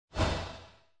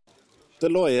The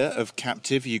lawyer of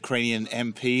captive Ukrainian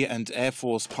MP and Air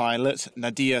Force pilot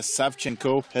Nadiya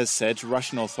Savchenko has said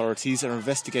Russian authorities are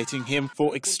investigating him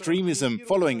for extremism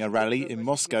following a rally in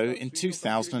Moscow in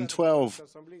 2012.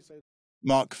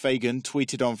 Mark Feygin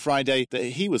tweeted on Friday that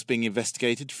he was being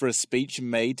investigated for a speech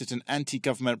made at an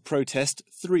anti-government protest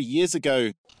 3 years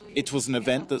ago. It was an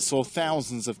event that saw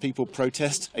thousands of people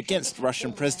protest against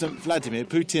Russian President Vladimir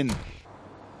Putin.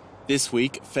 This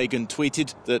week, Feigin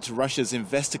tweeted that Russia's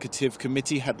investigative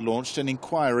committee had launched an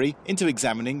inquiry into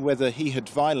examining whether he had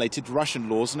violated Russian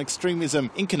laws on extremism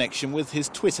in connection with his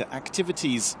Twitter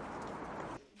activities.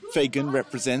 Feigin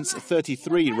represents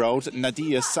 33-year-old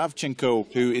Nadiya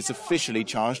Savchenko, who is officially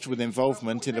charged with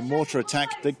involvement in a mortar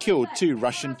attack that killed 2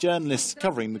 Russian journalists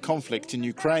covering the conflict in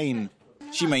Ukraine.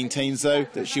 She maintains, though,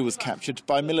 that she was captured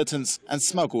by militants and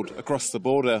smuggled across the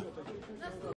border.